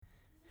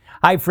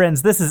Hi,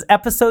 friends. This is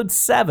episode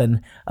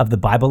 7 of the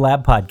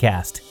TheBibleLab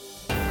podcast.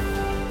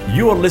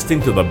 You are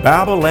listening to the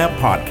TheBibleLab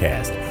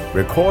podcast,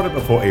 recorded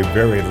before a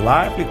very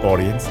lively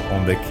audience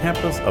on the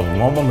campus of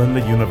Loma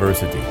Linda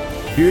University.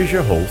 Here's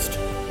your host,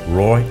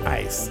 Roy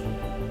Ice.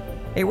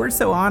 Hey, we're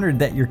so honored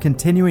that you're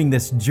continuing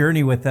this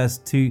journey with us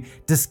to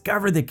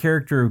discover the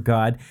character of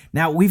God.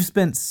 Now, we've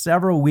spent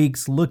several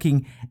weeks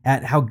looking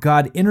at how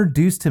God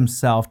introduced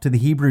himself to the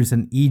Hebrews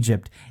in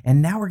Egypt,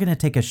 and now we're going to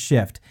take a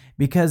shift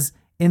because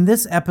in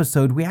this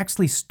episode, we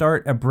actually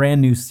start a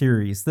brand new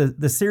series.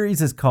 The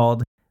series is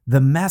called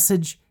The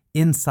Message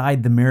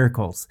Inside the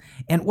Miracles.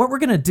 And what we're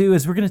going to do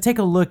is we're going to take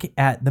a look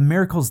at the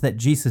miracles that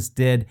Jesus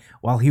did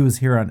while he was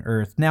here on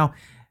earth. Now,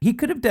 he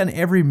could have done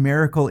every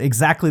miracle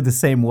exactly the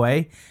same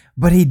way,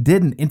 but he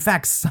didn't. In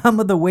fact, some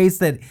of the ways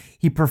that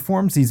he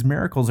performs these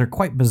miracles are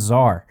quite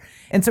bizarre.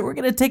 And so we're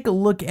going to take a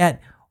look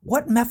at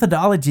what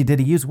methodology did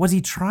he use? Was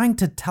he trying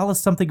to tell us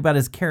something about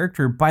his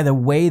character by the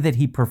way that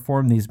he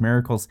performed these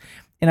miracles?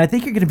 And I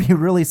think you're going to be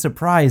really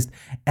surprised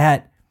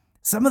at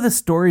some of the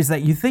stories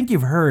that you think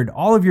you've heard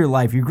all of your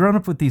life. You've grown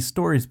up with these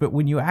stories, but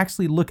when you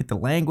actually look at the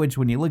language,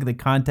 when you look at the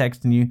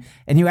context, and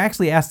you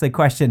actually ask the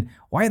question,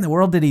 why in the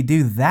world did he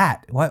do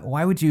that?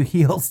 Why would you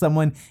heal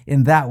someone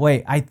in that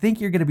way? I think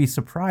you're going to be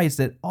surprised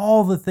at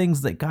all the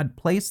things that God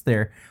placed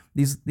there,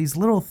 these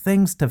little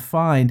things to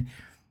find,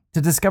 to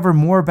discover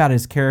more about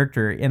his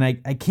character. And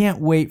I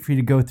can't wait for you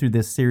to go through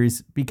this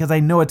series because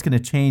I know it's going to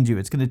change you.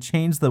 It's going to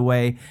change the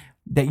way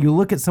that you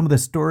look at some of the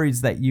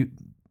stories that you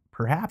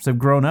perhaps have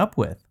grown up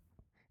with.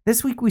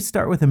 This week, we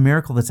start with a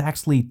miracle that's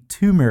actually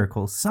two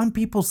miracles. Some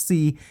people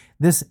see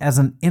this as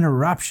an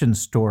interruption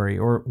story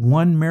or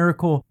one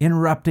miracle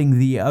interrupting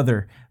the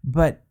other.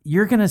 But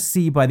you're going to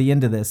see by the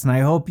end of this, and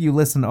I hope you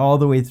listen all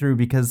the way through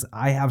because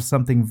I have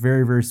something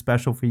very, very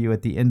special for you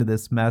at the end of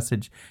this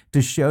message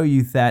to show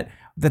you that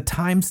the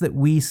times that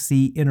we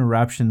see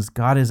interruptions,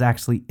 God is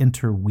actually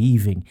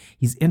interweaving.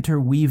 He's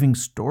interweaving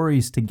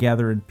stories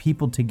together and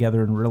people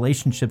together and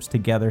relationships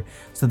together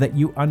so that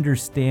you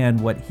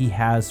understand what he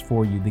has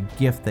for you, the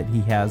gift that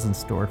he has in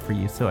store for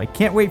you. So I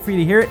can't wait for you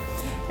to hear it.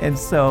 And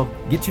so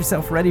get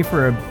yourself ready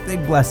for a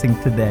big blessing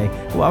today.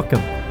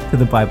 Welcome to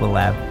the Bible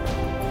Lab.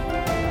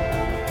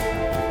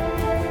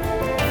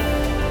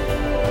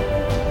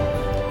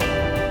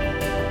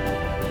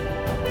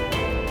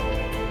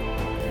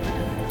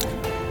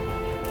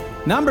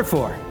 Number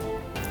 4,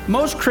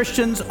 most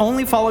Christians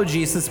only follow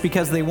Jesus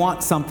because they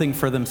want something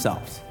for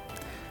themselves.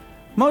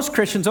 Most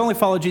Christians only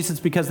follow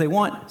Jesus because they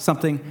want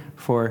something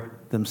for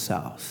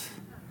themselves.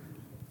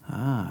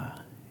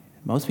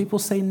 Most people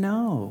say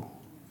no.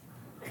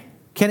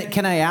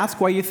 Can I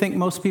ask why you think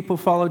most people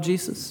follow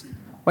Jesus?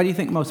 Why do you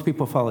think most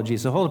people follow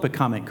Jesus? Hold up a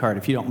comment card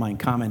if you don't mind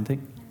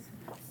commenting.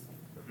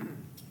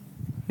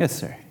 Yes,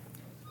 sir.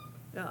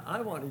 Yeah,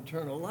 I want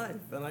eternal life,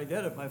 and I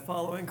get it by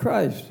following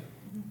Christ.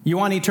 You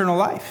want eternal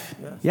life?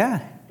 Yes. Yeah.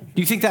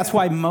 Do you think that's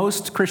why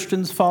most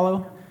Christians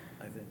follow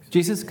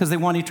Jesus? Because they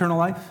want eternal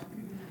life?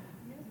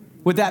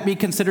 Would that be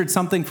considered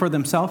something for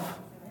themselves?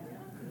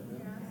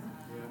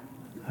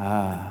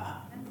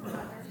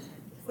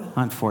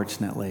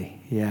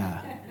 Unfortunately,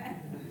 yeah.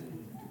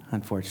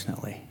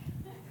 Unfortunately.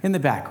 In the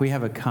back, we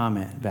have a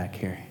comment back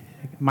here.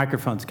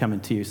 Microphone's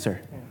coming to you,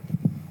 sir.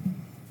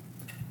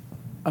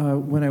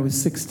 When I was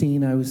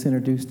 16, I was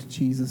introduced to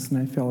Jesus, and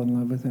I fell in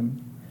love with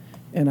him.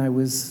 And I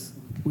was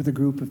with a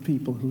group of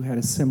people who had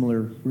a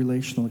similar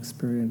relational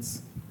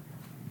experience.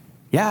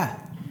 Yeah.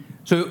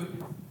 So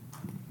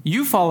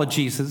you followed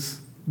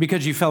Jesus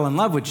because you fell in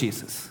love with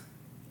Jesus.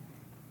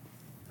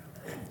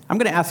 I'm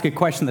going to ask a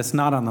question that's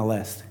not on the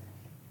list.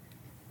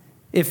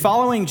 If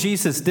following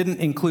Jesus didn't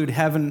include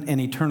heaven and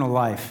eternal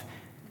life,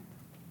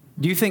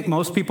 do you think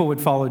most people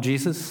would follow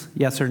Jesus?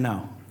 Yes or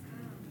no?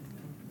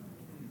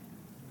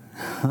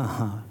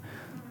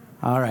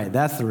 All right,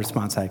 that's the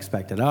response I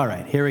expected. All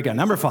right, here we go.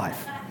 Number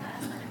 5.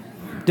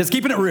 Just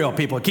keeping it real,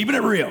 people. Keeping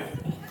it real.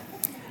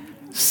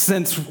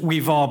 Since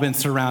we've all been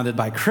surrounded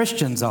by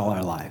Christians all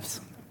our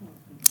lives.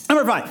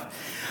 Number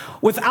 5.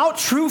 Without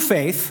true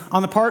faith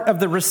on the part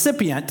of the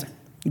recipient,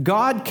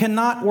 God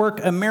cannot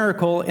work a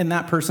miracle in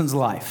that person's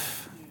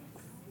life.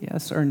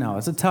 Yes or no?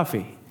 It's a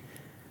toughie.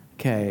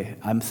 Okay,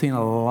 I'm seeing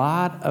a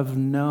lot of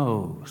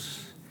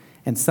no's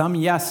and some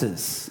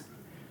yeses.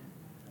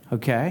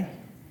 Okay?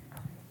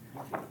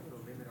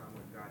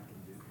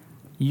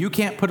 You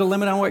can't put a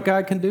limit on what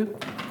God can do?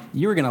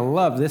 You are going to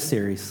love this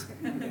series.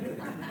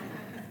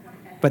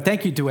 But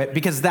thank you, DeWitt,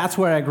 because that's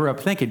what I grew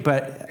up thinking.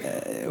 But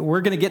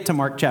we're going to get to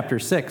Mark chapter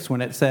 6 when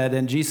it said,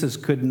 and Jesus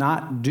could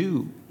not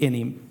do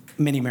many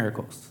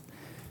miracles.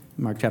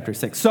 Mark chapter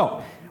 6.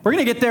 So we're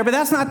going to get there, but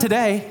that's not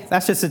today.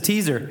 That's just a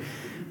teaser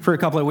for a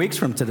couple of weeks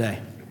from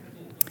today.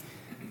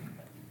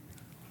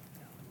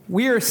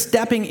 We are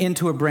stepping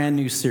into a brand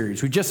new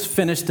series. We just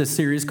finished a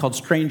series called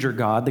Stranger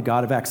God, the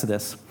God of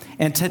Exodus.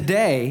 And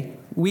today,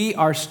 we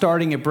are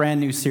starting a brand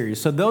new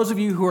series. So those of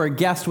you who are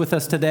guests with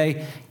us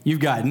today, you've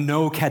got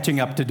no catching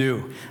up to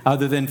do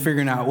other than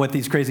figuring out what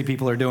these crazy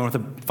people are doing with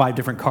the 5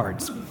 different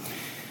cards.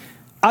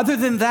 Other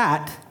than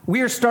that,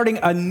 we are starting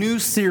a new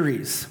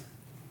series.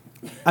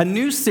 a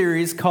new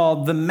series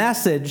called The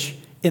Message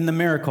in the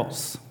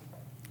Miracles.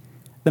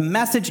 The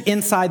message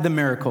inside the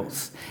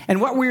miracles.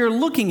 And what we are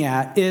looking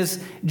at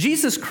is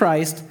Jesus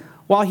Christ,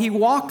 while he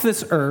walked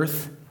this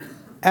earth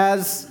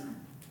as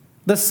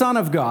the Son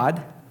of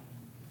God,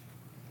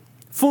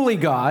 fully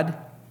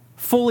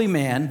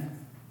man,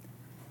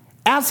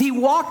 as he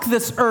walked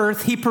this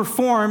earth, he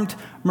performed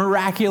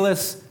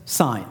miraculous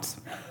signs.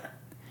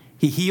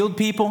 He healed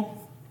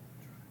people.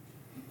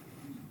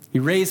 He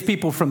raised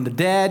people from the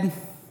dead. He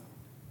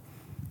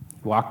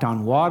walked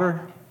on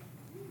water.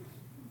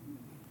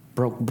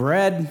 Broke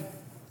bread.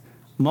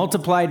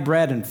 Multiplied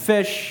bread and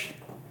fish.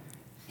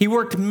 He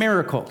worked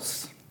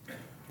miracles.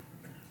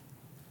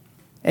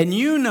 And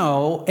you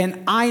know,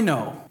 and I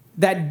know,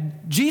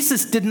 that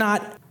Jesus did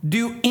not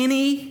do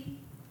any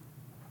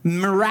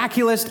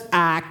miraculous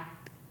act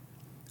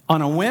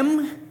on a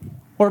whim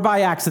or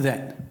by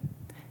accident.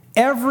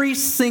 Every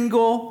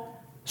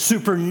single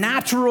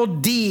supernatural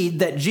deed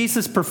that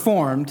Jesus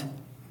performed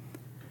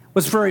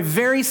was for a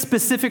very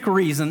specific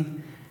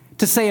reason,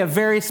 to say a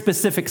very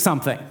specific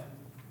something.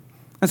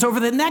 And so over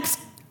the next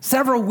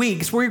several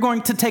weeks, we're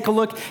going to take a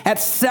look at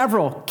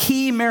several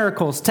key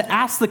miracles to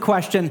ask the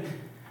question,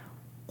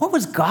 what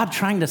was God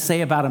trying to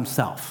say about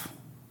himself?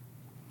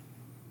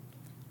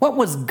 What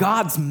was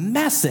God's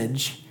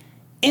message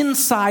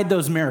inside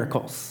those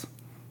miracles?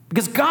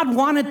 Because God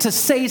wanted to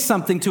say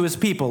something to his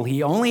people.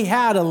 He only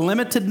had a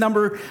limited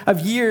number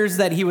of years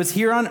that he was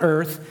here on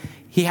earth.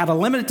 He had a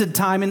limited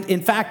time. And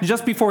in fact,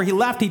 just before he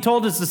left, he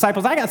told his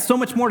disciples, I got so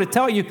much more to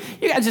tell you.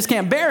 You guys just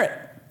can't bear it.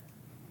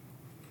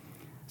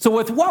 So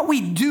with what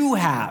we do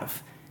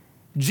have,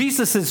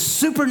 Jesus'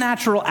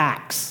 supernatural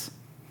acts,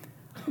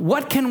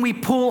 what can we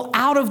pull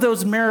out of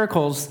those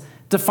miracles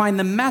to find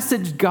the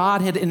message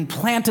God had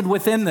implanted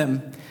within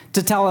them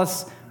to tell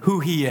us who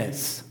he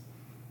is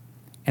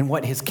and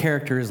what his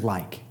character is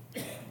like?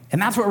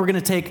 And that's what we're going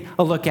to take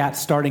a look at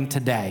starting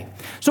today.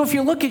 So if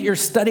you look at your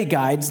study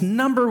guides,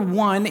 number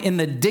 1 in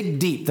the Dig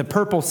Deep, the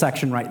purple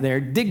section right there,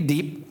 Dig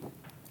Deep,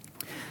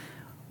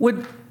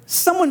 would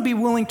someone be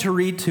willing to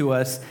read to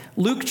us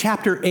Luke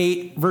chapter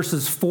 8,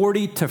 verses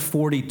 40 to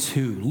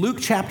 42? Luke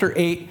chapter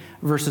 8,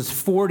 verses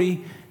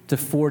 40 to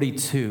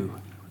 42.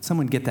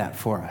 Someone get that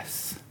for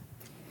us.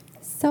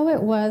 So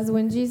it was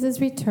when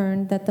Jesus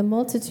returned that the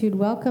multitude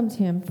welcomed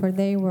him, for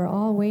they were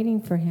all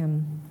waiting for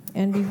him.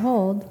 And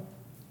behold,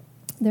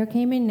 there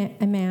came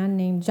a man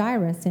named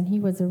Jairus, and he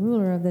was a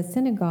ruler of the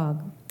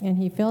synagogue. And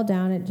he fell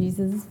down at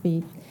Jesus'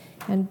 feet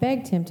and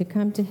begged him to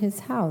come to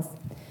his house.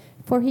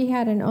 For he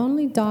had an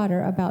only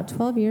daughter about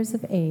 12 years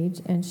of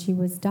age, and she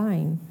was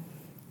dying.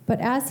 But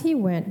as he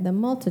went, the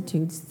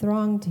multitudes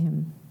thronged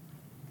him.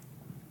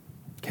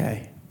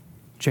 Okay,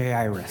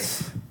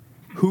 Jairus.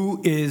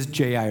 Who is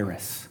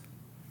Jairus?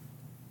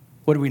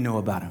 What do we know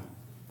about him?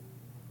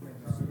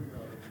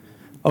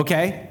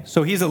 Okay,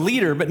 so he's a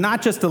leader, but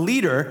not just a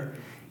leader.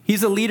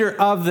 He's a leader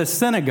of the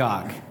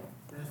synagogue.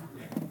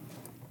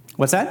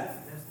 What's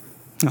that?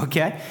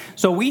 Okay,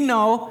 so we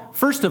know,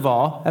 first of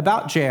all,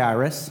 about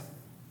Jairus.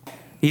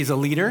 He's a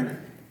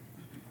leader.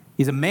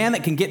 He's a man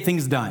that can get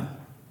things done.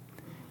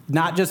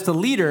 Not just a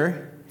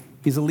leader,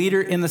 he's a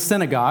leader in the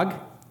synagogue.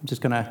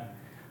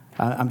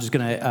 I'm just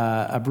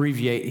gonna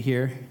abbreviate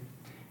here.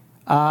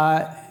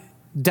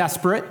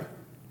 Desperate.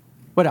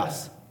 What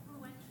else?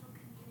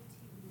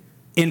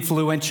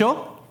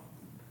 Influential.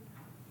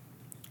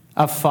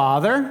 A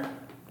father.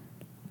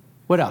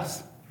 What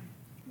else?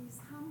 He's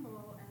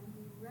humble and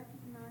he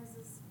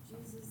recognizes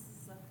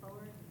Jesus'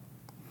 authority.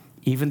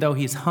 Even though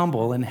he's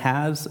humble and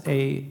has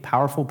a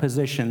powerful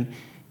position,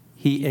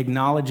 he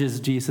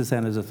acknowledges Jesus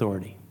and his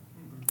authority.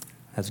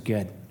 That's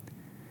good.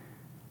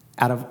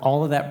 Out of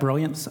all of that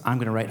brilliance, I'm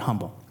going to write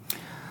humble.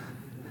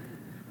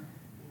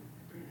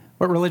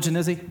 What religion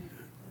is he?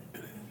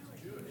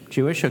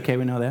 Jewish. Okay,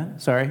 we know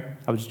that. Sorry,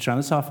 I was just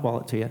trying to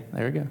softball it to you.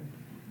 There we go.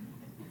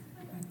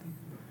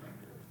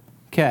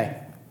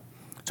 Okay,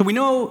 so we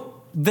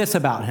know this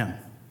about him.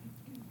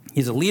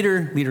 He's a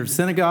leader of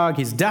synagogue.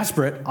 He's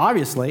desperate,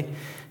 obviously,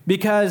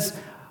 because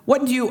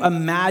what do you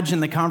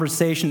imagine the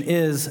conversation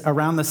is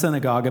around the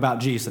synagogue about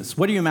Jesus?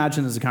 What do you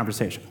imagine is the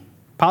conversation?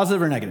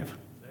 Positive or negative?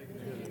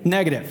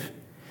 Negative.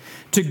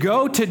 To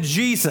go to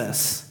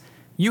Jesus,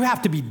 you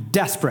have to be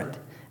desperate,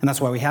 and that's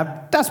why we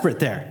have desperate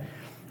there.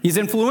 He's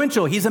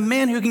influential. He's a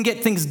man who can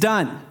get things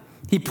done.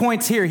 He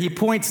points here, he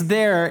points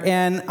there,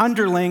 and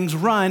underlings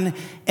run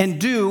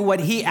and do what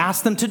he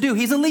asks them to do.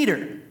 He's a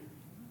leader.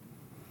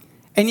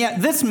 And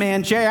yet this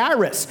man,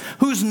 Jairus,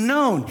 who's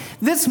known,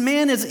 this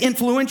man is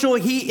influential.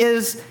 He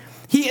is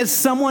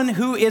someone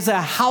who is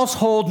a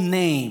household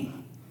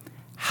name.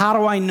 How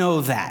do I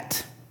know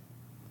that?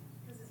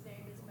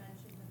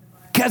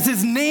 Because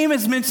his name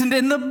is mentioned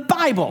in the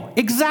Bible.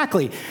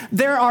 Exactly.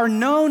 There are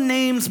no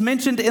names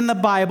mentioned in the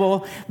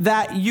Bible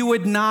that you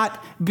would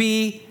not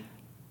be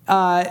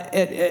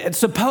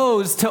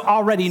supposed to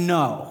already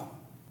know.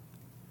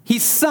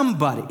 He's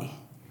somebody.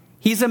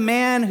 He's a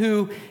man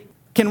who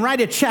can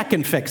write a check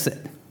and fix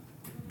it.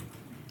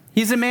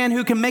 He's a man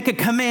who can make a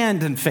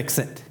command and fix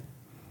it.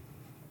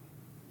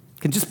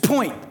 can just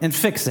point and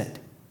fix it.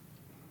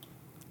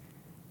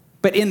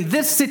 But in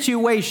this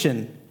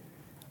situation,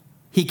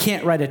 he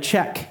can't write a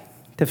check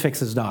to fix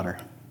his daughter.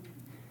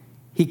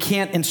 He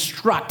can't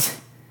instruct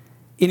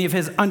any of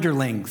his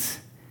underlings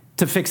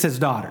to fix his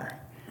daughter.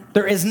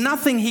 There is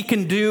nothing he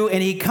can do,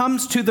 and he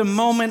comes to the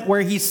moment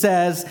where he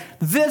says,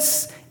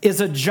 this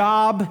is a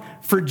job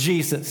for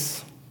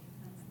Jesus.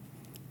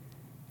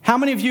 How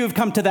many of you have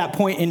come to that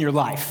point in your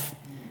life?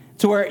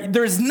 To where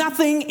there's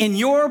nothing in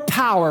your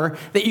power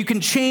that you can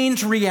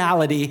change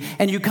reality,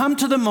 and you come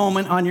to the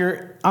moment on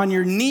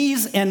your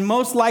knees and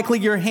most likely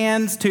your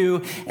hands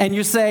too, and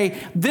you say,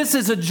 this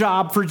is a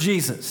job for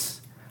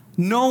Jesus.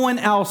 No one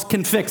else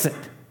can fix it.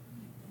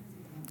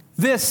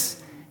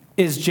 This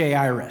is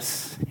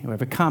Jairus. We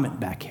have a comment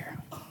back here.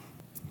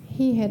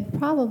 He had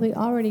probably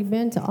already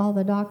been to all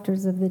the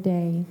doctors of the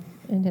day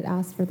and had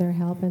asked for their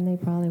help, and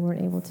they probably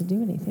weren't able to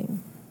do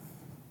anything.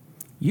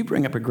 You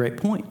bring up a great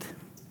point.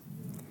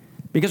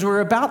 Because we're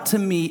about to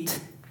meet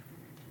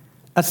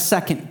a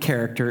second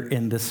character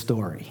in this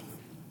story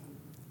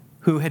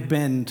who had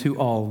been to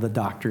all the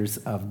doctors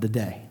of the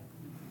day.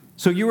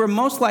 So you were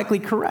most likely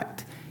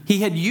correct.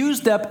 He had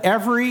used up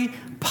every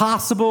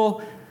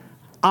possible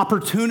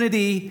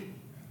opportunity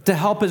to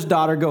help his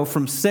daughter go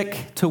from sick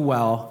to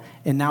well,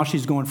 and now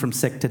she's going from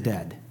sick to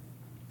dead.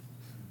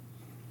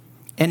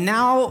 And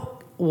now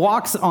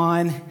walks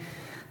on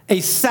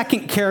a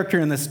second character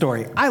in this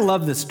story. I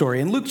love this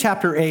story. In Luke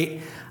chapter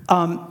 8,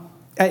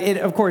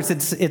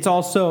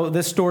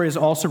 this story is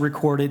also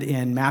recorded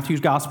in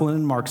Matthew's gospel and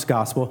in Mark's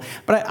gospel.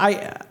 But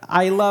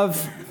I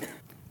love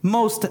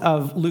most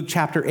of Luke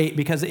chapter 8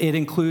 because it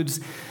includes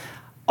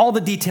all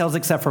the details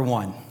except for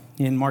one.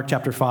 In Mark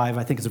chapter 5,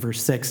 I think it's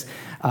verse 6,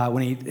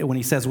 when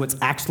he says what's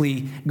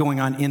actually going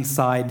on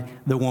inside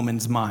the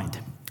woman's mind.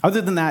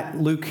 Other than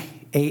that, Luke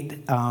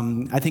 8,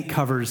 I think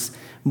covers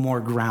more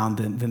ground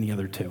than the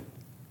other two.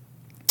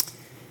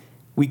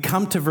 We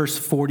come to verse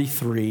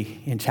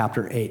 43 in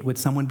chapter 8. Would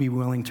someone be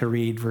willing to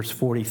read verse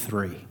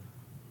 43?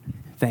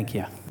 Thank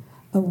you.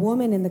 A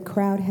woman in the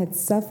crowd had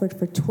suffered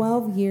for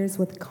 12 years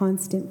with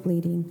constant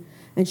bleeding,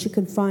 and she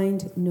could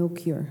find no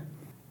cure.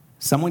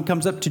 Someone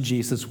comes up to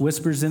Jesus,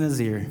 whispers in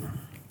his ear,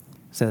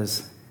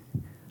 says,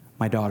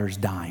 my daughter's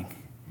dying.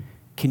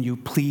 Can you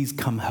please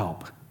come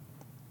help?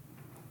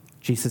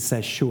 Jesus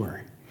says,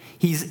 sure.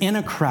 He's in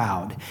a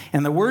crowd.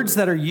 And the words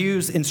that are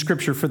used in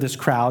Scripture for this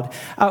crowd,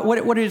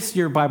 what does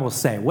your Bible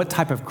say? What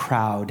type of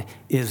crowd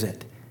is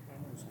it?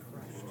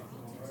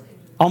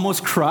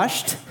 Almost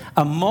crushed.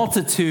 A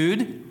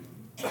multitude.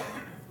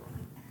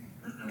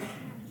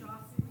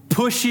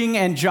 Pushing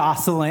and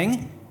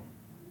jostling.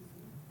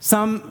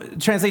 Some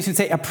translations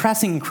say a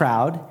pressing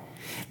crowd.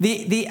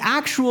 The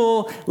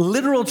actual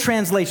literal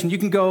translation, you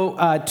can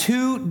go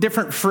two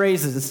different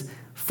phrases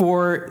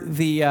for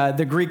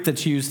the Greek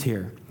that's used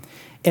here.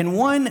 And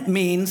one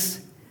means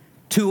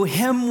to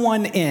hem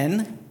one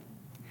in,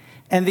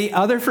 and the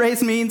other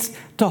phrase means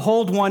to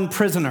hold one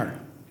prisoner.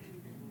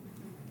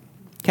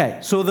 Okay,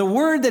 so the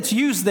word that's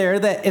used there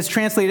that is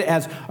translated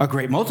as a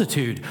great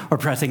multitude or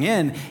pressing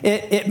in,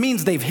 it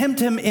means they've hemmed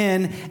him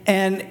in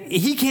and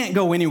he can't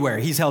go anywhere.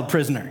 He's held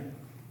prisoner.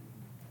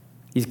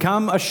 He's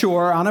come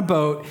ashore on a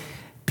boat.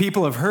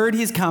 People have heard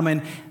he's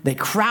coming. They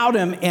crowd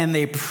him and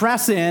they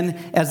press in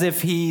as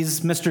if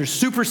he's Mr.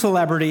 Super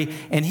Celebrity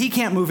and he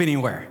can't move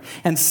anywhere.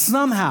 And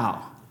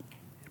somehow,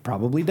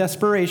 probably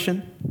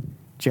desperation,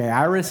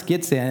 Jairus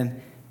gets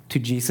in to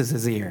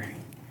Jesus' ear.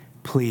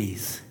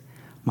 Please,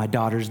 my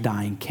daughter's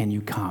dying. Can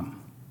you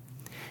come?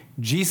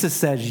 Jesus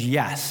says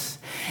yes.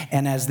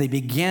 And as they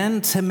begin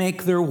to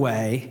make their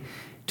way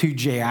to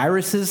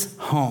Jairus'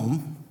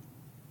 home,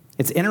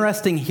 it's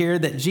interesting here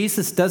that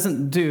Jesus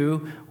doesn't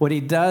do what he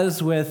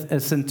does with a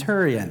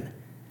centurion.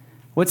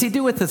 What's he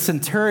do with a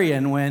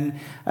centurion when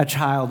a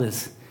child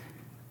is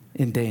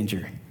in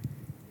danger?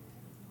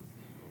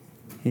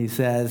 He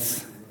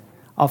says,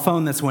 I'll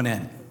phone this one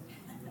in.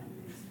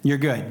 You're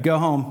good. Go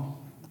home.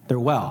 They're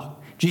well.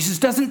 Jesus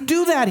doesn't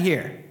do that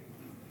here.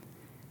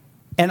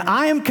 And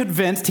I am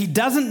convinced he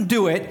doesn't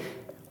do it,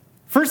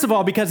 first of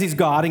all, because he's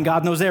God and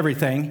God knows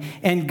everything.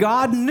 And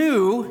God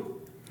knew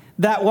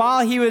that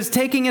while he was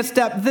taking a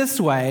step this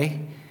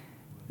way,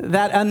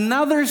 that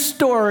another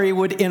story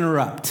would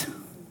interrupt.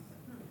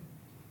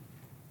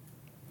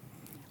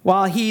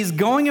 While he's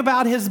going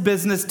about his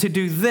business to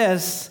do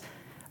this,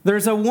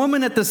 there's a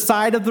woman at the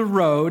side of the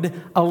road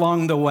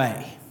along the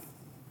way.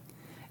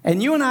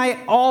 And you and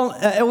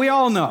I we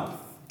all know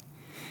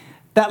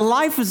that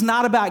life is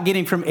not about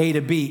getting from A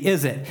to B,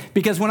 is it?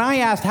 Because when I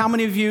asked how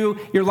many of you,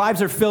 your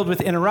lives are filled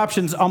with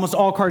interruptions, almost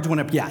all cards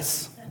went up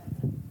yes.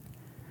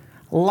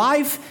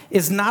 Life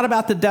is not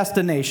about the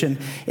destination.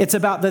 It's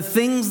about the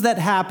things that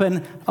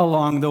happen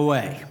along the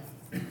way.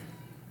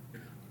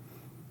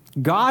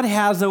 God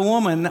has a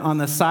woman on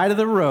the side of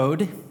the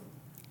road,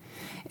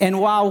 and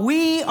while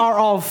we are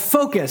all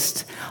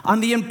focused on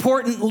the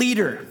important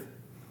leader,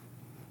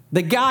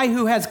 the guy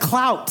who has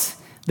clout,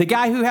 the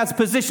guy who has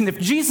position, if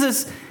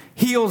Jesus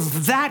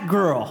heals that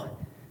girl,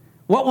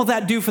 what will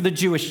that do for the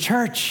Jewish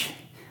church?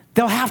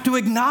 They'll have to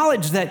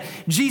acknowledge that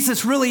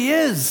Jesus really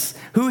is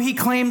who he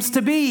claims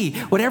to be.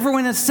 What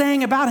everyone is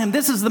saying about him,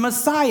 this is the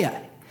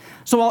Messiah.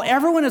 So while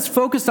everyone is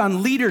focused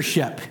on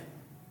leadership,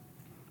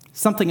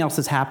 something else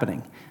is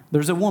happening.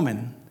 There's a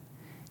woman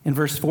in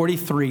verse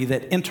 43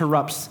 that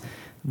interrupts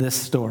this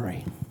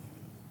story.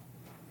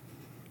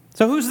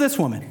 So who's this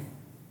woman?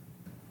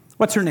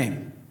 What's her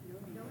name?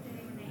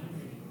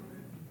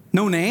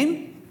 No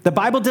name? The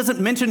Bible doesn't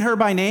mention her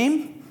by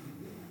name?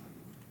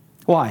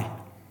 Why?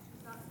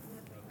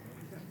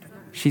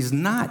 She's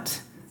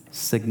not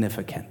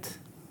significant.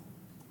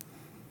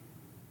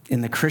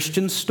 In the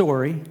Christian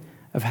story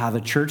of how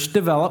the church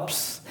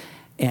develops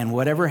and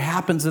whatever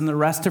happens in the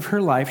rest of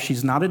her life,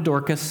 she's not a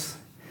Dorcas.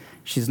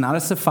 She's not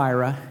a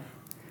Sapphira.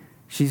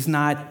 She's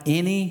not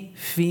any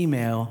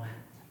female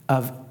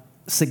of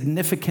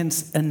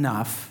significance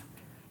enough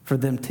for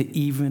them to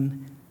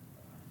even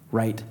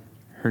write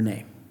her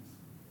name.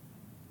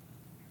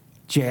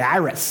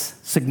 Jairus,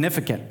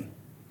 significant.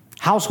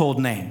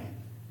 Household name.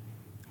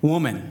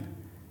 Woman,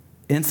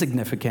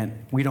 insignificant.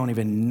 We don't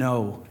even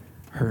know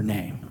her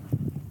name.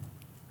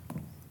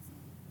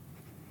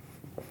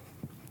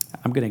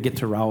 I'm going to get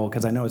to Raul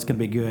because I know it's going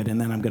to be good,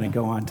 and then I'm going to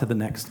go on to the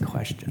next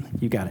question.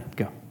 You got it.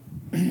 Go.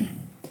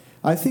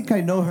 I think I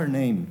know her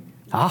name.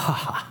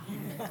 Ah.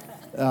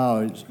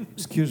 Oh,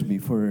 excuse me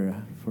for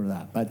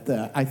that. But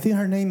I think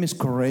her name is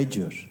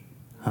Courageous.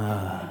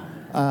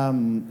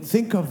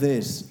 Think of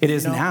this. It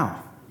is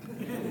now.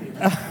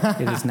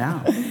 It is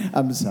now.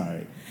 I'm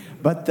sorry.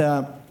 But,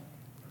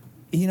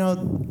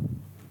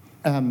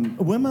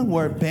 women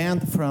were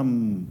banned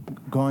from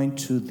going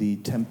to the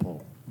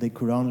temple. They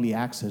could only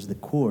access the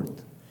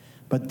court.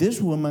 But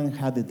this woman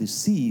had a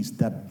disease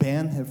that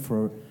banned her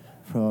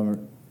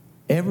from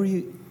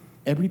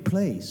every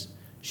place.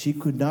 She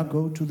could not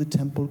go to the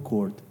temple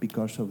court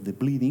because of the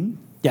bleeding.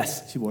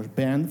 Yes. She was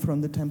banned from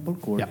the temple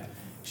court. Yep.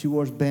 She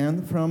was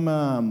banned from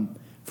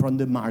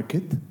the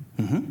market,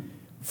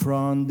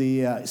 from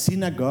the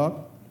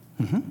synagogue,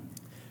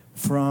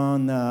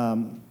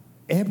 from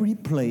every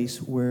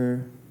place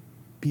where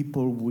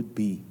people would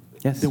be.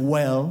 Yes. The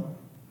well.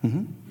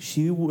 It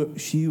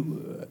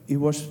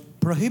was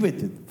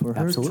prohibited for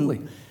her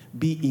to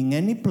be in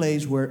any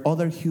place where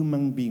other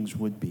human beings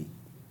would be.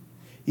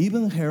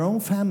 Even her own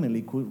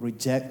family could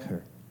reject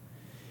her.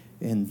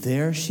 And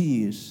there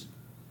she is,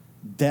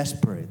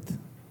 desperate.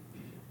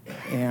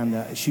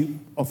 And she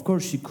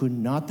could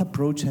not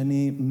approach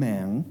any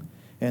man.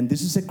 And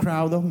this is a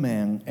crowd of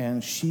men,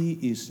 and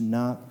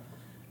there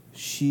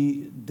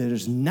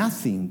is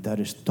nothing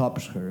that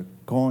stops her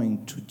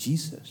going to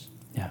Jesus.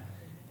 Yeah.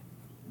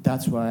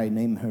 That's why I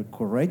named her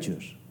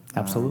Courageous.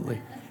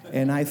 Absolutely.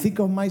 And I think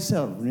of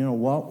myself,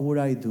 what would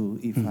I do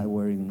if I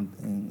were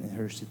in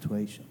her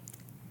situation?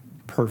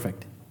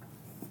 Perfect.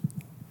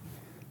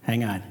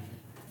 Hang on.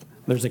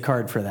 There's a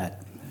card for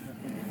that.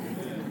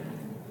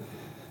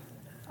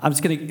 I'm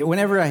just going to,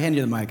 whenever I hand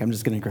you the mic, I'm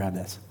just going to grab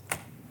this.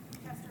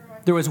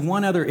 There was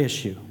one other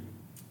issue.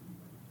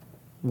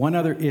 One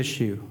other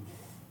issue.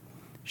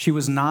 She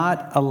was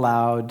not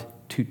allowed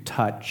to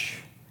touch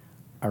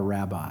a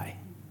rabbi.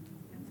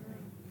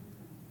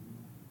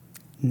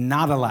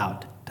 Not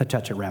allowed to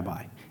touch a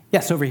rabbi.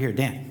 Yes, over here,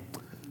 Dan.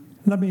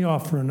 Let me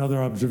offer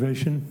another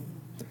observation.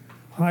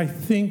 I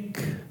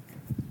think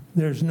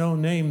there's no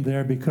name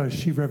there because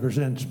she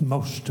represents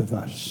most of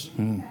us.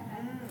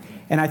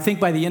 And I think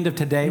by the end of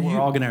today, we're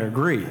all going to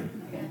agree.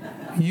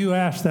 You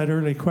asked that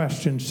early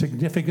question,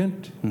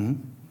 significant?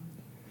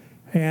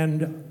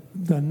 And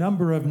the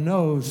number of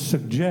no's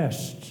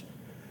suggests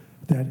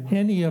that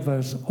any of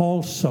us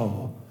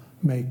also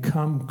may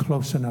come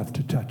close enough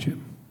to touch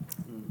him.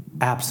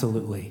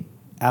 Absolutely.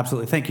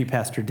 Absolutely. Thank you,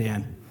 Pastor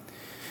Dan.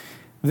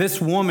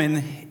 This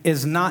woman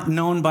is not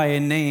known by a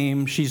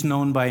name. She's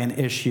known by an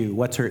issue.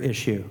 What's her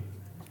issue?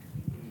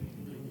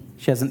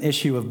 She has an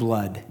issue of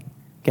blood.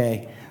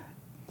 Okay?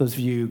 Those of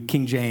you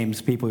King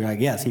James people are like,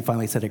 yes, he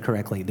finally said it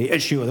correctly.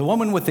 The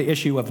woman with the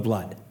issue of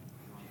blood.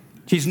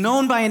 She's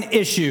known by an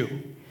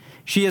issue.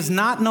 She is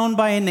not known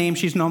by a name.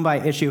 She's known by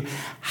an issue.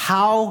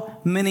 How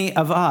many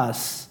of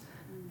us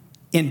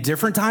in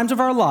different times of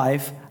our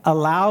life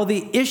allow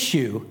the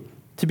issue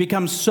to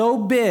become so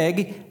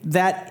big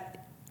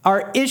that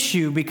our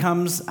issue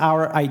becomes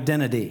our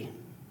identity?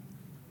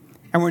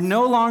 And we're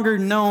no longer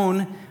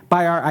known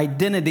by our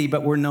identity,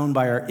 but we're known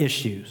by our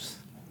issues.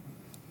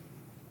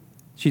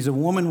 She's a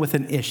woman with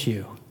an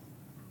issue.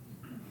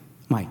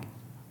 Mike.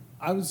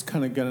 I was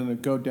kind of going to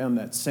go down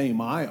that same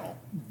aisle.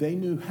 They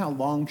knew how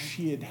long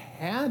she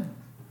had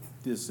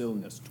this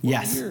illness,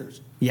 12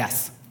 years.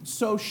 Yes.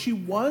 So she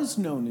was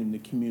known in the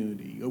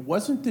community. It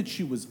wasn't that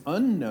she was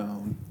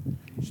unknown,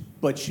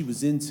 but she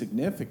was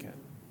insignificant.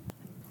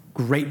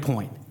 Great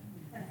point.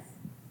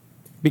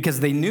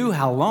 Because they knew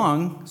how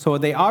long, so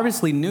they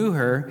obviously knew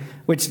her,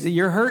 which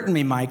you're hurting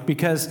me, Mike,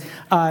 because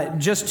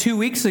just 2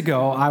 weeks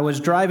ago, I was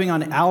driving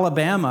on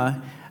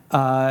Alabama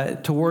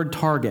toward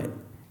Target.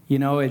 You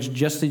know, it's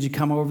just as you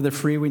come over the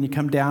freeway and you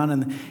come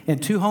down,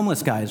 and two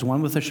homeless guys,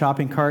 one with a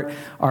shopping cart,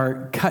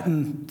 are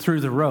cutting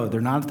through the road.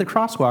 They're not at the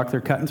crosswalk. They're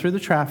cutting through the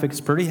traffic.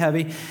 It's pretty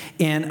heavy.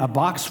 And a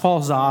box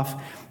falls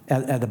off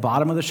at the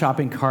bottom of the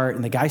shopping cart,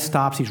 and the guy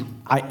stops.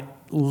 I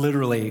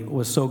literally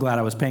was so glad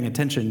I was paying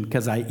attention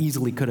because I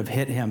easily could have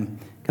hit him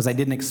because I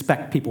didn't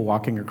expect people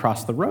walking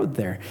across the road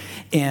there.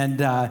 And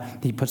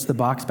he puts the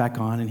box back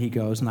on, and he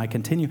goes, and I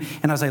continue.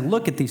 And as I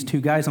look at these two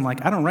guys, I'm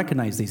like, I don't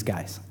recognize these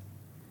guys.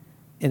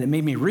 And it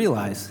made me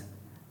realize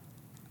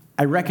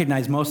I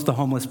recognize most of the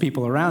homeless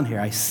people around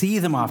here. I see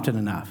them often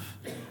enough.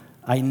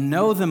 I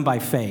know them by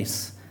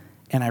face,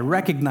 and I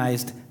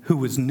recognized who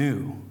was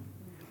new.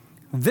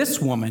 This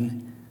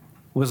woman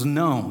was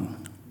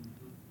known.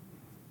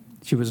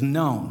 She was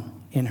known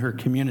in her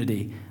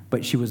community,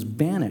 but she was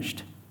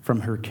banished from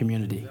her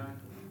community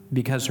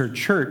because her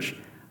church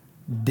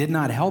did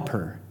not help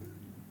her.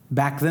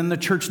 Back then, the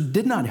church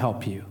did not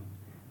help you.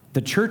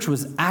 The church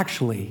was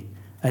actually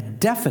a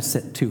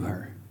deficit to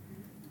her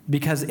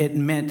because it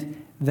meant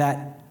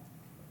that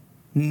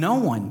no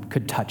one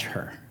could touch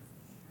her.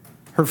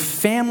 Her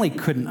family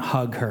couldn't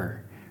hug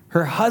her.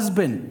 Her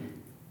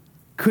husband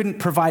couldn't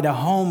provide a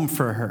home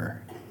for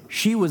her.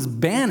 She was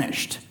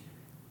banished.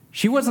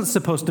 She wasn't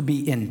supposed to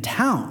be in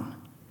town.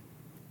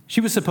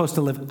 She was supposed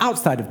to live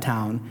outside of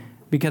town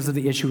because of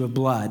the issue of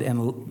blood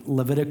and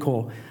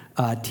Levitical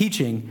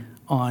teaching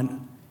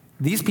on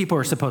these people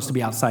are supposed to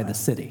be outside the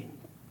city.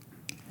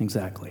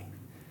 Exactly.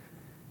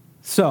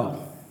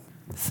 So,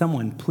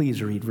 someone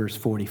please read verse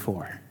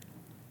 44.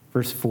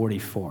 Verse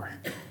 44.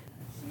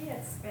 She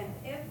had spent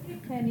every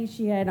penny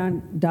she had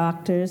on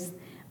doctors,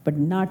 but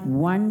not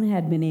one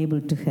had been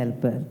able to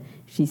help her.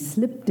 She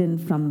slipped in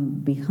from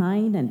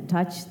behind and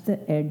touched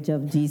the edge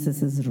of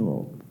Jesus'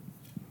 robe.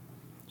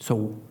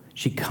 So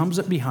she comes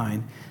up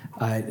behind.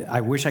 I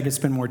wish I could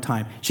spend more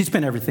time. She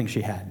spent everything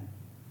she had.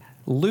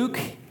 Luke,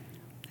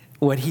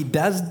 what he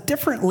does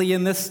differently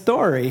in this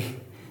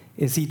story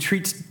is he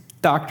treats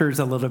doctors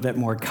a little bit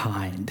more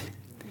kind.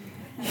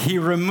 He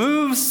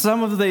removes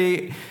some of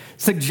the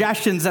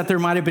suggestions that there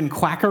might have been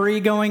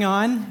quackery going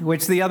on,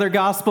 which the other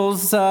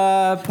Gospels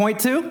point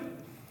to.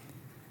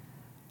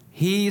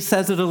 He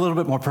says it a little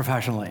bit more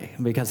professionally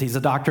because he's a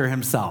doctor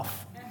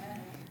himself.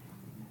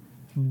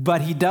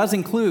 But he does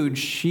include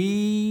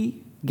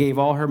she gave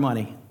all her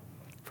money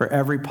for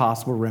every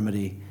possible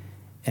remedy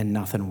and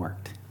nothing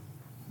worked.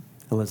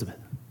 Elizabeth.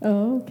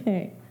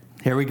 Okay.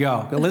 Here we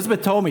go.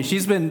 Elizabeth told me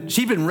she's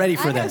been ready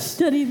for this. I have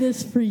studied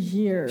this for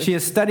years. She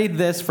has studied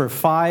this for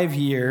 5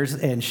 years,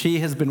 and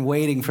she has been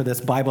waiting for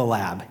this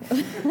BibleLab.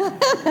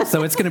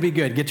 So it's going to be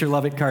good. Get your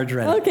Love It cards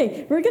ready.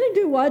 Okay, we're going to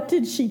do What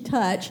Did She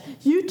Touch?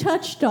 You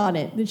touched on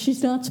it, that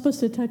she's not supposed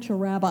to touch a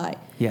rabbi.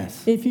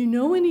 Yes. If you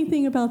know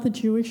anything about the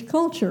Jewish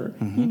culture,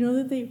 you know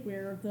that they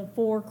wear the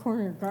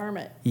four-corner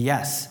garment.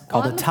 Yes,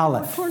 called a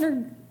talif. The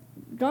four-corner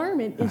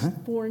garment is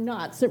four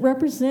knots that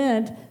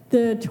represent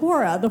the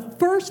Torah, the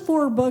first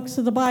 4 books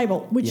of the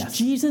Bible, which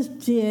Jesus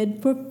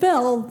did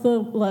fulfill the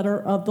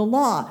letter of the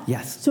law.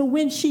 Yes. So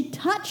when she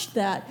touched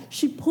that,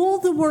 she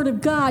pulled the word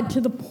of God to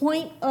the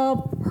point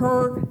of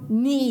her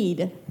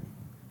need.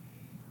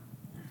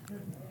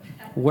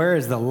 Where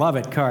is the Love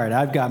It card?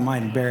 I've got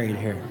mine buried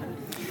here.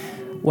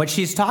 What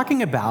she's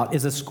talking about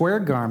is a square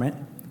garment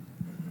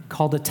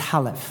called a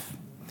talif.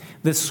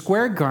 This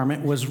square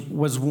garment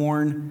was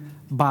worn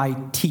by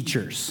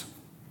teachers.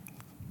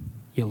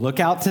 You look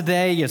out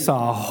today, you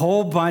saw a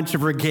whole bunch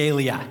of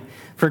regalia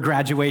for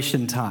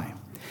graduation time.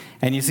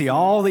 And you see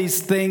all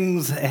these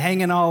things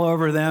hanging all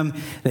over them.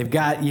 They've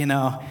got,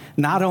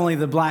 not only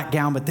the black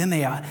gown, but then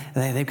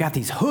they've got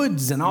these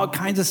hoods and all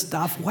kinds of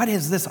stuff. What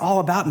is this all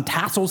about? And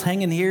tassels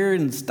hanging here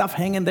and stuff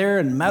hanging there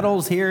and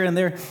medals here and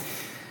there.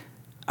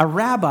 A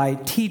rabbi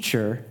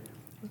teacher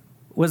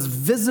was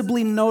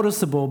visibly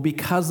noticeable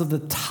because of the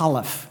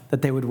talif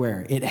that they would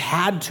wear. It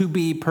had to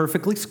be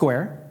perfectly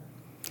square.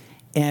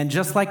 And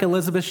just like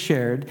Elizabeth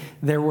shared,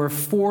 there were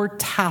 4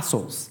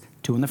 tassels,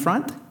 2 in the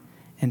front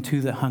and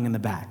 2 that hung in the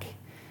back.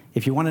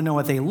 If you want to know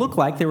what they look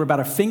like, they were about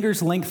a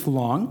finger's length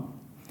long.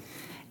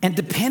 And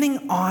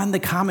depending on the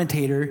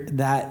commentator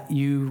that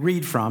you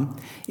read from,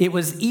 it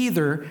was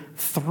either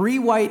 3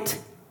 white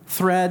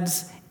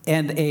threads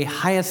and a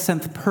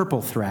hyacinth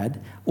purple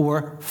thread,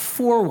 or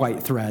 4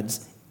 white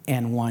threads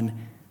and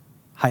 1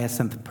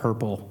 hyacinth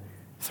purple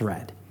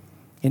thread.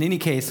 In any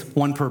case,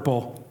 1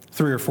 purple,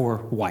 3 or 4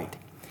 white.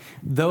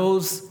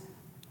 Those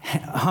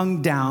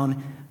hung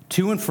down,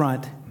 2 in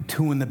front,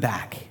 2 in the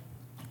back,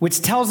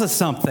 which tells us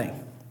something.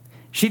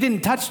 She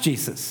didn't touch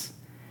Jesus.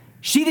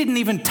 She didn't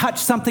even touch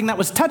something that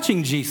was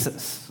touching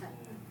Jesus.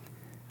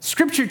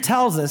 Scripture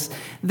tells us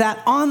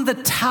that on the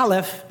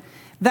talif,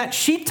 that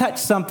she touched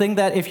something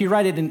that, if you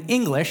write it in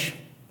English,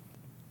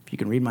 if you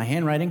can read my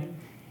handwriting,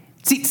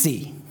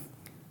 tzitzi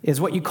is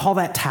what you call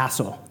that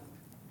tassel.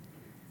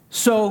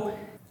 So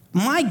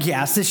my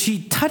guess is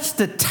she touched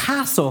the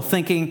tassel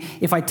thinking,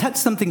 if I touch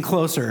something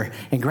closer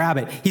and grab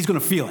it, he's going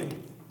to feel it.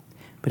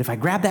 But if I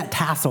grab that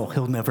tassel,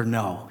 he'll never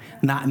know.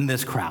 Not in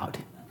this crowd.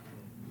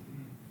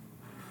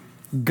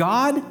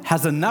 God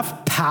has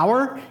enough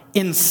power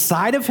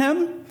inside of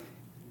him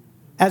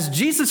as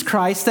Jesus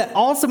Christ that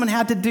all someone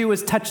had to do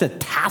was touch a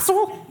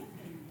tassel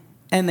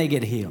and they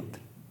get healed.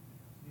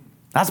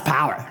 That's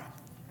power.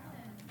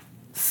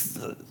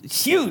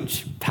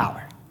 Huge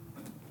power.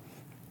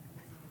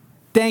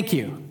 Thank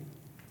you.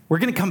 We're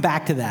going to come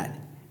back to that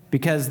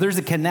because there's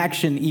a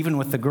connection even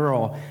with the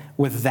girl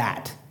with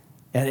that.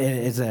 It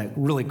is a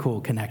really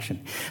cool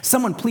connection.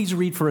 Someone please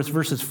read for us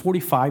verses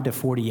 45 to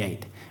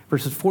 48.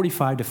 Verses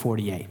 45 to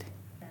 48.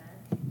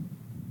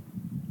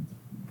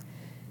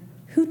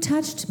 Who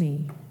touched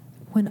me?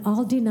 When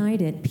all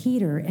denied it,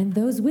 Peter and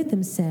those with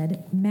him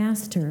said,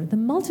 Master, the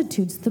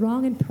multitudes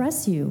throng and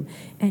press you,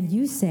 and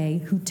you say,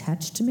 who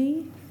touched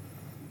me?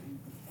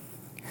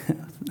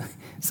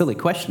 Silly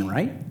question,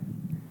 right?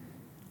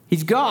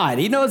 He's God.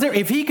 He knows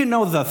if he can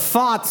know the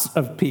thoughts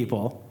of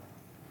people,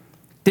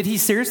 did he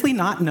seriously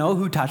not know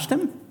who touched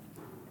him?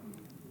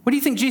 What do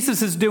you think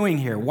Jesus is doing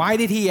here? Why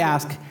did he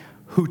ask,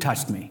 who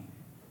touched me?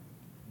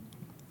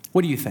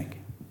 What do you think?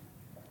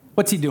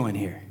 What's he doing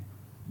here?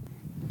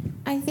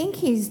 I think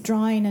he's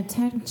drawing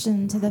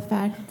attention to the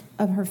fact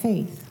of her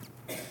faith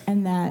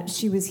and that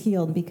she was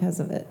healed because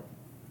of it.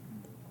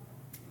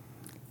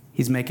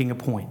 He's making a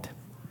point.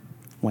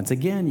 Once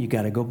again, you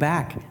got to go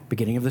back.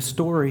 Beginning of the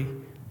story,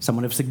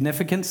 someone of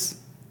significance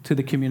to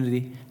the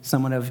community,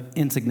 someone of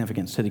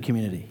insignificance to the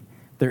community.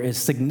 There is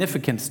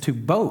significance to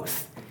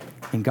both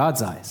in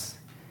God's eyes.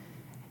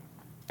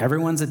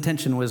 Everyone's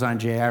attention was on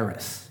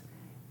Jairus.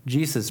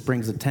 Jesus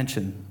brings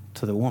attention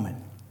to the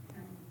woman.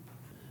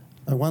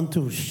 I want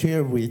to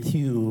share with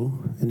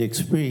you an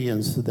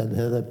experience that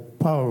had a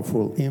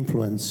powerful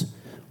influence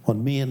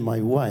on me and my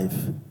wife.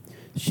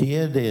 She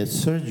had a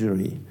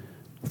surgery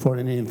for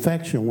an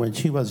infection when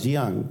she was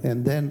young,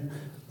 and then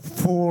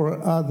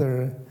 4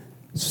 other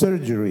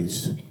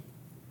surgeries.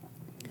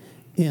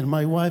 And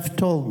my wife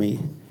told me,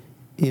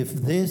 if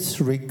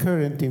this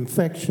recurrent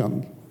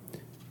infection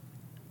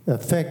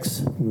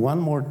affects one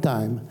more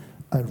time,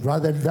 I'd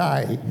rather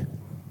die.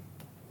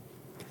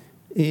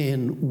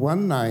 And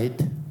one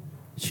night,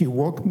 she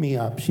woke me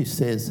up. She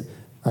says,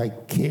 I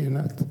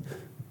cannot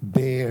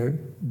bear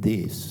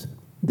this.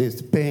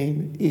 This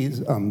pain is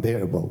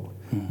unbearable,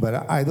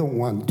 but I don't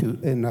want to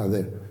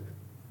another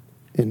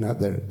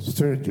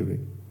surgery.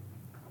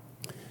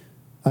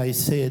 I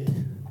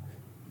said,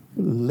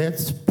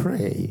 let's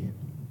pray.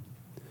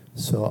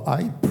 So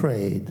I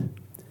prayed,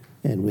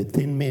 and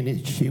within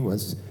minutes she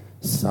was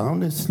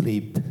sound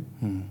asleep.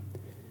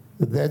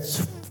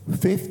 That's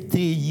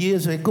 50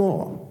 years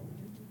ago.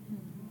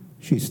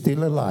 She's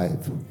still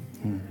alive.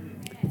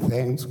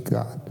 Thanks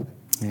God.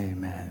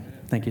 Amen.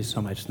 Thank you so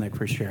much, Nick,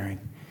 for sharing.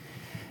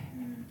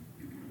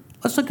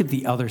 Let's look at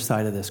the other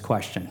side of this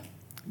question.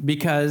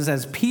 Because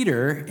as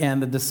Peter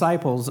and the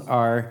disciples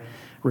are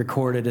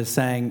recorded as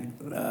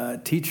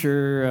saying,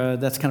 teacher,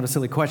 that's kind of a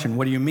silly question.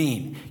 What do you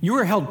mean? You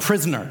were held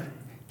prisoner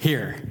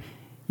here.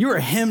 You were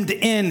hemmed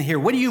in here.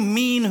 What do you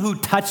mean, who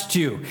touched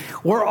you?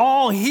 We're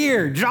all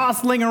here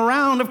jostling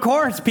around. Of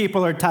course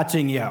people are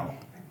touching you.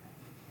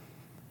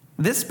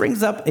 This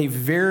brings up a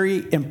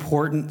very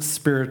important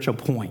spiritual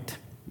point.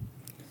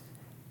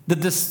 The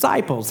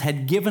disciples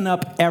had given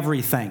up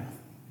everything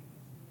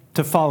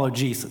to follow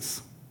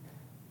Jesus.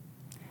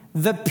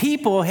 The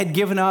people had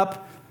given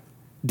up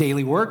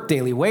daily work,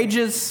 daily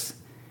wages,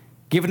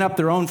 given up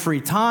their own free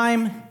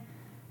time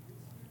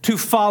to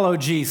follow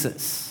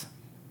Jesus.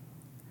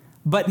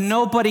 But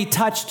nobody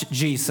touched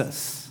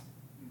Jesus.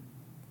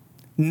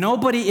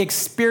 Nobody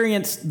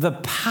experienced the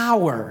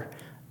power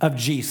of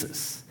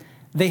Jesus.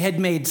 They had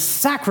made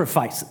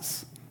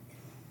sacrifices.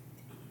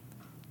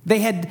 They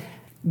had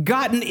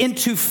gotten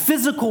into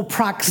physical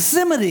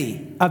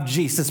proximity of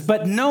Jesus,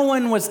 but no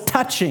one was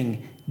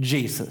touching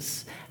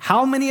Jesus.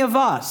 How many of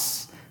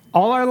us,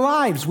 all our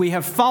lives, we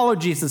have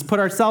followed Jesus, put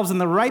ourselves in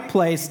the right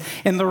place,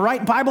 in the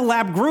right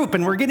TheBibleLab group,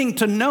 and we're getting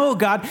to know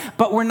God,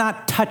 but we're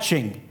not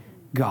touching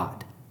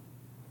God?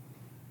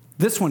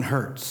 This one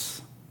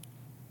hurts.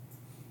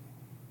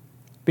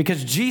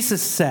 Because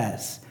Jesus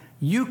says,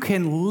 you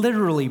can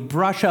literally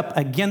brush up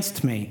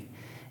against me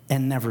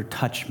and never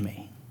touch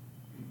me.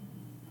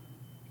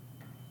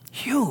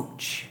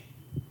 Huge,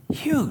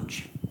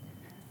 huge.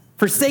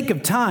 For sake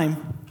of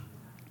time,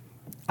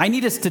 I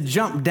need us to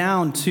jump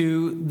down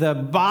to the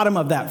bottom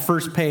of that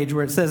first page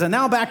where it says, and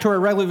now back to our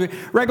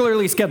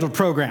regularly scheduled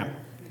program.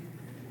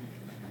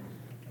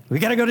 We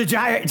got to go to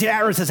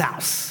Jairus'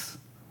 house.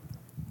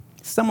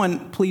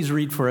 Someone please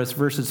read for us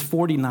verses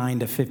 49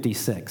 to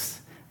 56.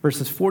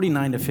 Verses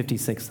 49 to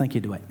 56. Thank you,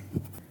 Dwight.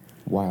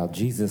 While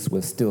Jesus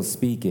was still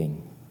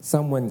speaking,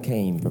 someone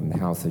came from the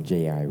house of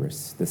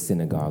Jairus, the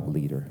synagogue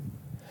leader.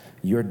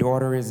 Your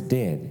daughter is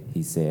dead,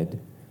 he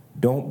said.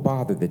 Don't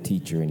bother the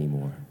teacher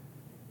anymore.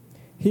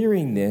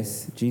 Hearing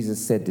this,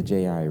 Jesus said to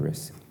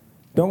Jairus,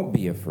 don't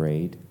be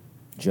afraid,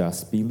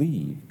 just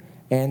believe,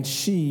 and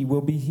she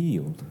will be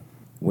healed.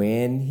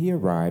 When he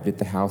arrived at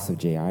the house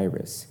of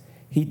Jairus,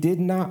 he did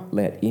not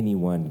let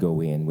anyone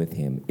go in with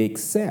him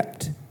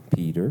except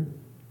Peter,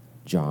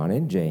 John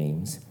and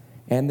James,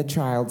 and the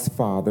child's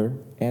father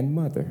and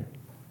mother.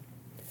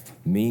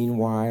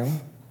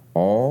 Meanwhile,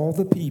 all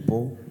the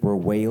people were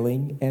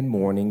wailing and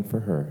mourning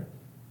for her.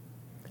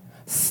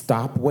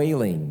 "Stop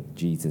wailing,"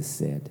 Jesus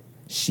said.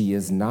 "She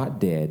is not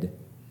dead,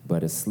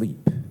 but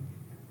asleep."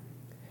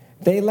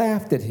 They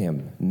laughed at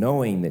him,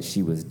 knowing that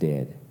she was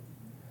dead.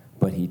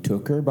 But he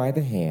took her by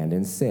the hand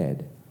and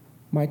said,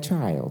 "My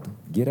child,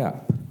 get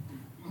up."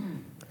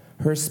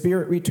 Her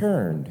spirit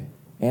returned,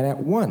 and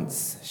at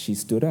once she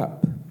stood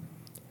up.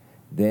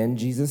 Then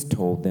Jesus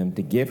told them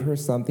to give her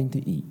something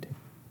to eat.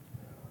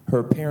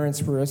 Her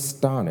parents were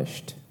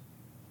astonished,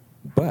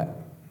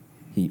 but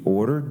he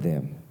ordered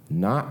them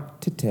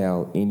not to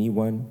tell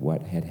anyone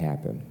what had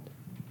happened.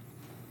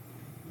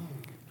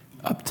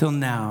 Up till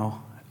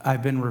now,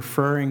 I've been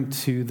referring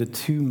to the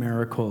two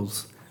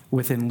miracles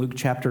within Luke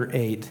chapter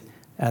 8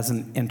 as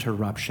an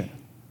interruption.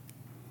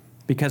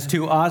 Because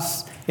to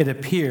us, it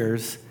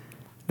appears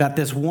that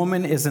this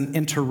woman is an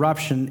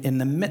interruption in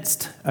the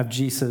midst of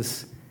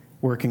Jesus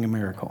working a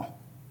miracle,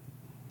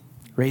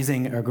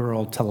 raising a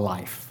girl to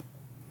life.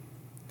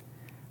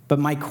 But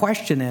my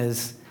question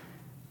is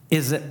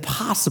it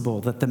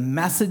possible that the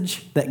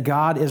message that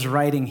God is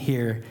writing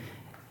here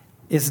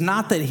is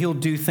not that he'll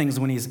do things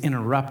when he's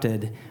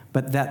interrupted,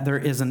 but that there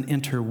is an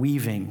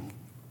interweaving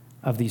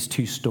of these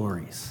two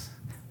stories?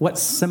 What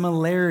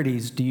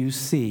similarities do you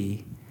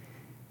see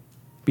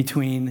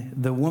between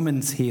the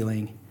woman's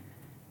healing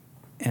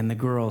and the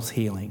girl's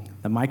healing?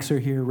 The mics are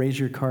here. Raise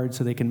your card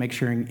so they can make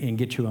sure and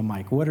get you a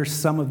mic. What are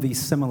some of these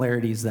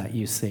similarities that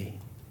you see?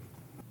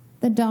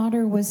 The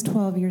daughter was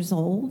 12 years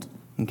old.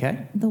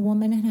 Okay. The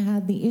woman had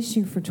had the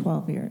issue for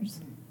 12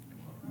 years.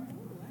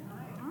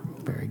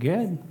 Very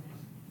good.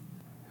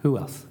 Who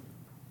else?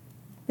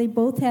 They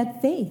both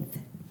had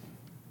faith.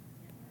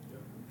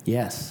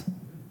 Yes.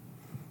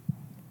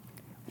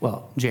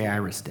 Well,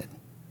 Jairus did.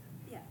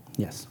 Yeah.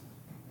 Yes.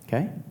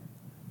 Okay.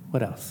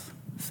 What else?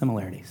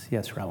 Similarities.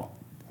 Yes, Raul.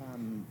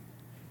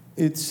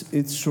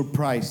 It's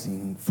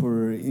surprising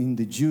for in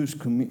the Jewish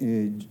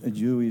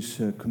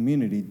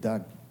community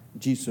that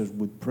Jesus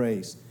would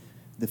praise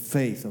the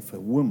faith of a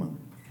woman.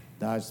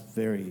 That's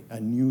very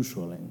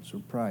unusual and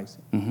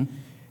surprising. Mm-hmm.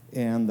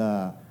 And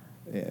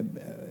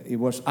it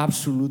was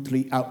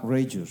absolutely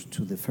outrageous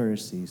to the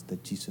Pharisees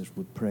that Jesus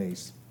would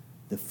praise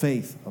the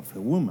faith of a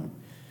woman.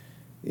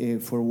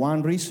 For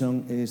one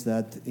reason is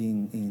that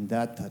in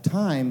that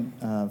time,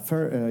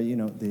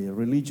 the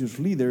religious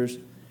leaders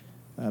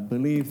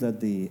believed that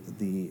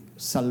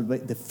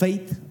the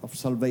faith of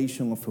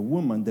salvation of a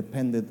woman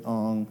depended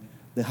on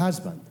the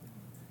husband.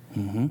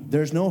 Mm-hmm.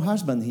 There's no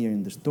husband here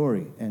in the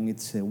story, and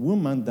it's a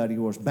woman that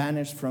was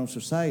banished from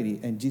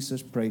society, and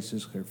Jesus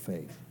praises her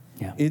faith.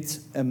 Yeah. It's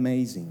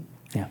amazing.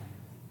 Yeah,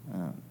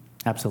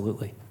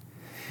 absolutely.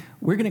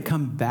 We're going to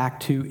come back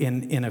to,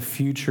 in a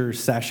future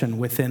session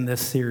within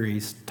this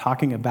series,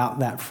 talking about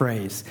that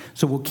phrase.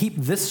 So we'll keep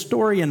this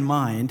story in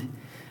mind,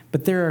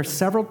 but there are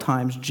several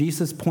times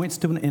Jesus points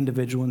to an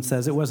individual and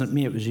says, "It wasn't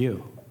me, it was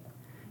you.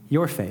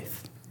 Your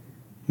faith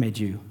made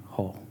you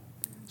whole."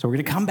 So we're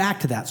going to come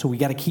back to that, so we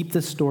got to keep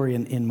this story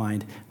in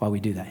mind while we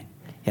do that.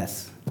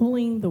 Yes?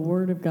 Pulling the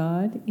word of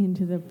God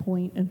into the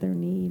point of their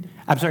need.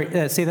 I'm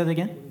sorry, say that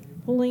again?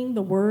 Pulling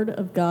the word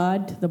of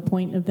God to the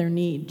point of their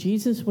need.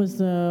 Jesus was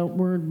the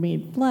word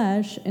made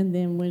flesh, and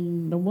then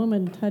when the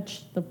woman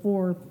touched the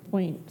 4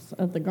 points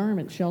of the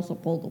garment, she also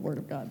pulled the word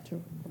of God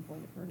to the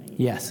point of her need.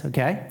 Yes,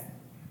 okay.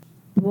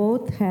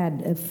 Both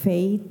had a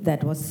faith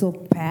that was so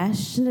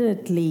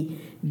passionately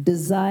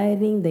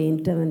desiring the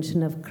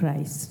intervention of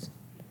Christ.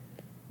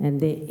 And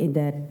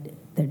that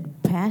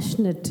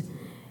passionate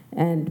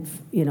and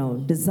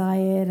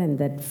desire and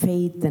that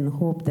faith and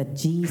hope that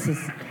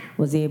Jesus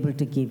was able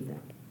to give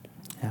them.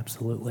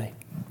 Absolutely.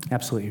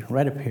 Absolutely.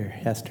 Right up here,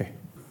 Esther.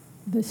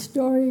 The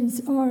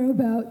stories are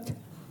about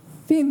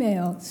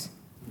females.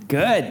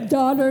 Good.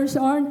 Daughters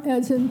aren't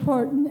as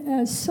important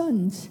as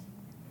sons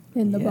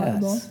in the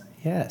Bible.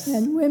 Yes.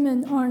 And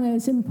women aren't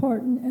as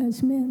important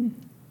as men.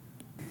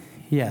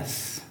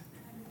 Yes.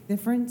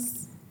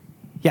 Difference?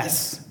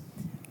 Yes.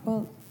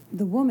 Well,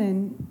 the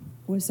woman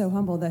was so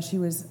humble that she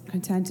was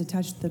content to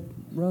touch the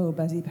robe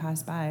as he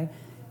passed by.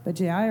 But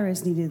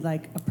Jairus needed a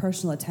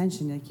personal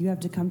attention. You have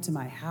to come to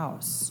my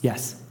house.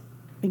 Yes.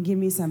 And give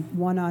me some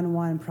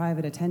one-on-one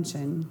private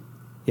attention.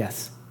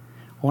 Yes.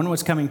 One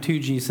was coming to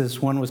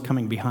Jesus, one was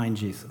coming behind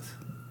Jesus.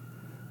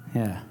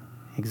 Yeah,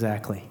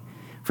 exactly.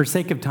 For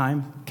sake of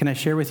time, can I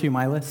share with you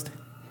my list?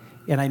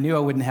 And I knew I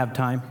wouldn't have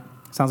time.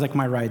 Sounds like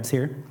my ride's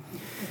here.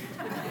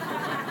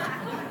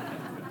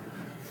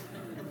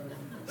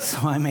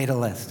 So I made a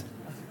list.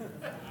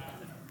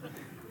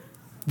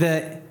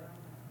 The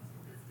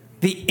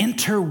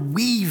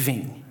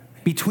interweaving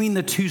between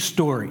the two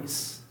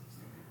stories.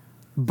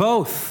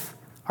 Both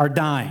are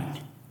dying.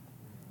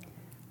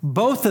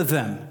 Both of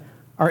them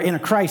are in a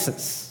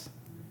crisis.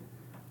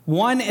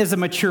 One is a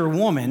mature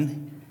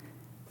woman.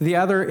 The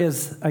other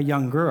is a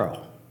young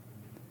girl.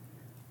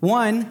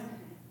 One,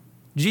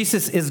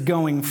 Jesus is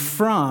going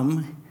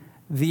from.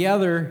 The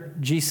other,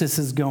 Jesus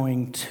is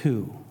going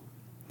to.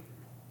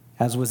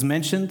 As was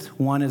mentioned,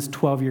 one is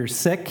 12 years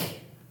sick,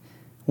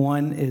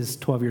 one is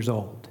 12 years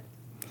old.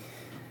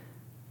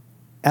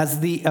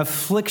 As the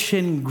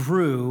affliction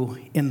grew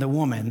in the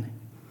woman,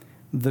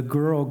 the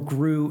girl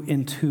grew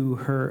into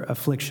her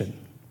affliction.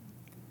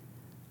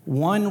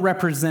 One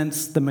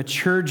represents the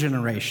mature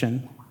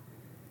generation,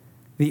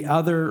 the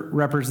other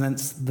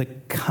represents the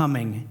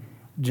coming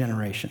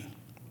generation.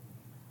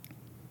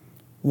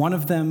 One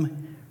of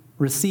them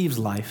receives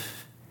life,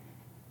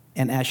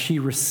 and as she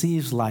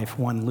receives life,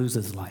 one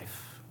loses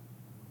life.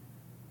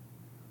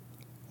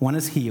 One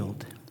is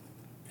healed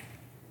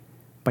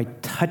by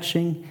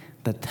touching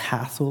the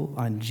tassel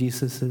on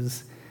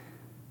Jesus'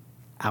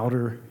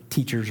 outer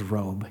teacher's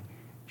robe.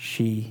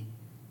 She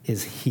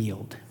is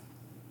healed.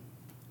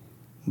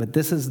 But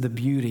this is the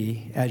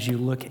beauty as you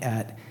look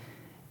at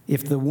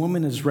if the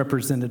woman is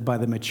represented by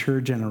the mature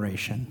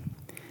generation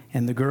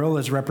and the girl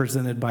is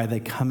represented by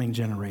the coming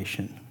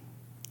generation.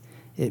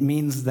 It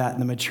means that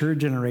the mature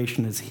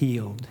generation is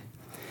healed,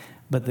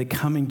 but the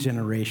coming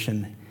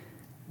generation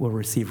will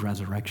receive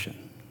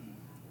resurrection.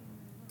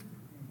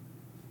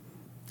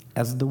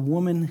 As the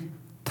woman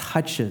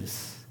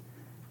touches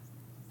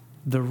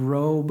the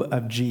robe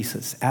of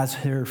Jesus, as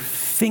her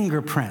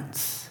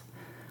fingerprints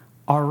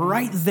are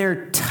right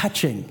there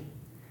touching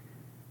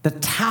the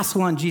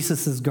tassel on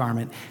Jesus'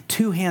 garment,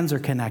 two hands are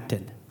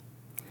connected.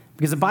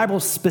 Because the Bible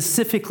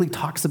specifically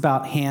talks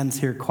about hands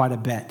here quite a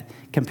bit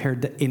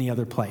compared to any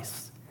other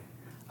place.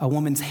 A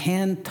woman's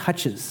hand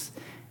touches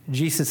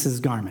Jesus'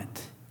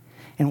 garment.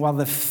 And while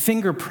the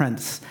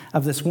fingerprints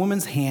of this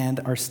woman's hand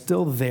are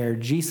still there,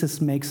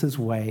 Jesus makes his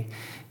way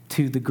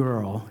to the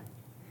girl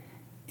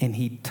and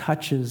he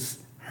touches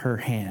her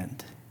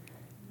hand,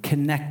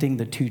 connecting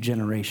the two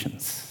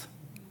generations.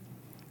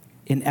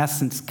 In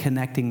essence,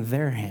 connecting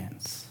their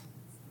hands.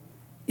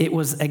 It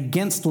was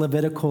against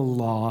Levitical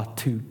law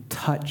to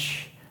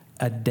touch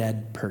a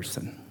dead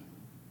person.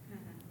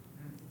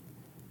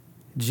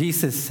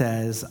 Jesus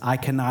says, I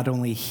can not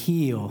only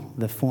heal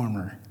the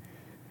former,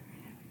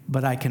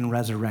 but I can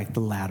resurrect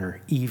the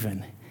latter,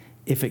 even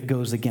if it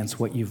goes against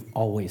what you've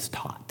always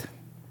taught.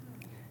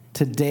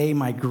 Today,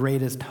 my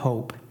greatest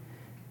hope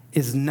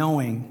is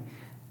knowing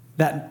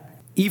that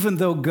even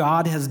though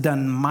God has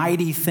done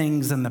mighty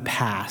things in the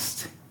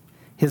past,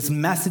 his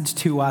message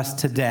to us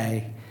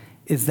today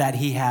is that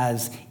he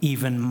has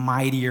even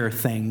mightier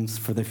things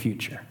for the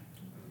future.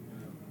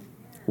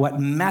 What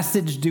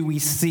message do we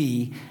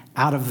see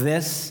out of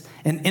this,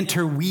 an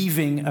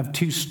interweaving of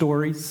two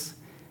stories,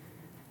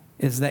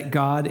 is that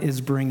God is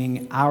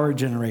bringing our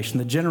generation,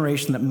 the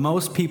generation that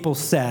most people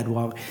said,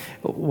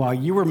 while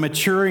you were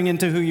maturing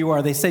into who you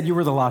are, they said you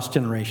were the lost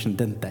generation,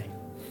 didn't they?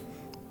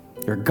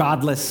 You're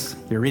godless,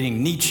 you're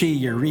reading Nietzsche,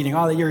 you're reading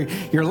all that,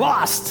 you're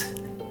lost.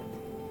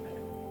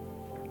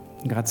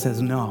 God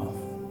says, no.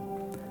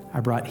 I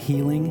brought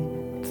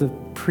healing to the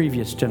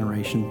previous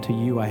generation. To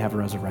you, I have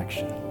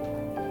resurrection.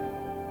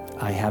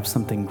 I have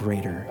something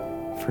greater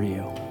for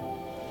you.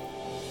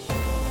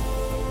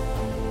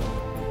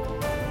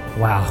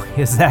 Wow,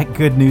 is that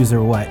good news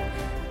or what?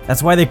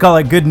 That's why they call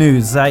it good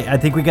news. I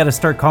think we got to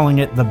start calling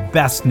it the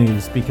best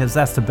news, because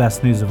that's the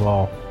best news of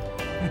all.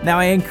 Now,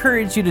 I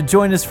encourage you to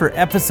join us for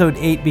episode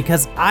 8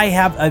 because I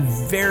have a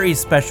very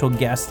special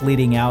guest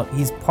leading out.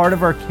 He's part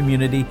of our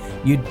community.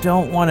 You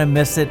don't want to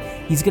miss it.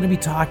 He's going to be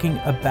talking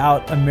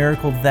about a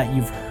miracle that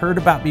you've heard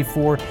about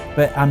before,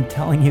 but I'm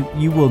telling you,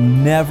 you will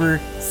never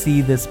see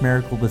this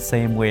miracle the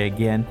same way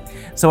again.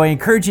 So I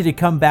encourage you to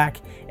come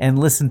back and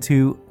listen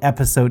to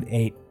episode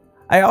 8.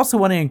 I also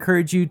want to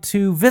encourage you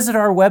to visit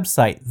our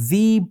website,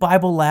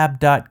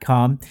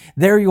 TheBibleLab.com.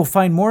 There you'll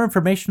find more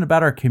information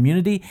about our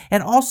community,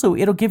 and also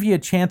it'll give you a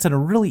chance in a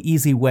really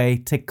easy way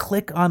to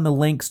click on the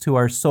links to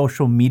our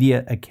social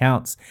media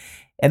accounts.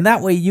 And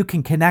that way you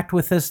can connect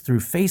with us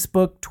through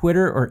Facebook,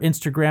 Twitter, or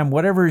Instagram,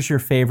 whatever is your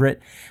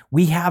favorite.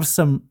 We have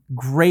some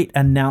great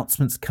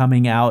announcements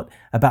coming out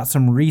about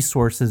some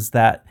resources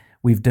that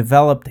we've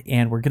developed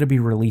and we're going to be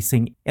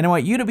releasing. And I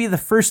want you to be the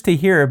first to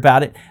hear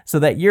about it so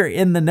that you're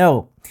in the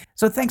know.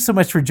 So thanks so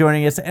much for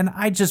joining us. And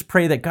I just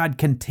pray that God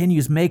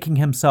continues making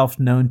himself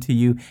known to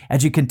you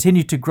as you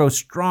continue to grow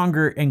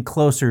stronger and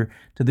closer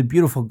to the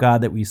beautiful God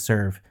that we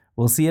serve.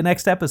 We'll see you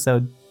next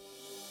episode.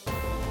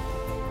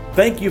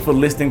 Thank you for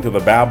listening to the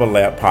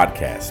TheBibleLab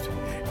podcast.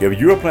 If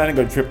you are planning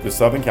a trip to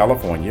Southern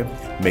California,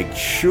 make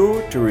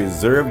sure to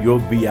reserve your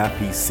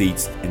VIP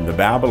seats in the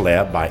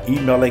TheBibleLab by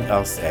emailing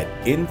us at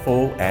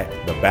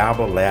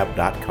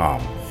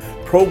info@thebiblelab.com.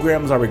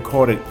 Programs are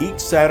recorded each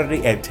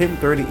Saturday at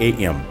 10:30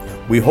 a.m.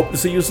 We hope to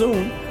see you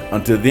soon.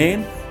 Until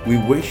then, we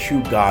wish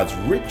you God's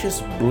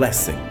richest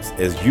blessings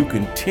as you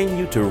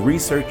continue to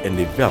research and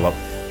develop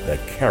the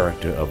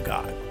character of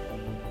God.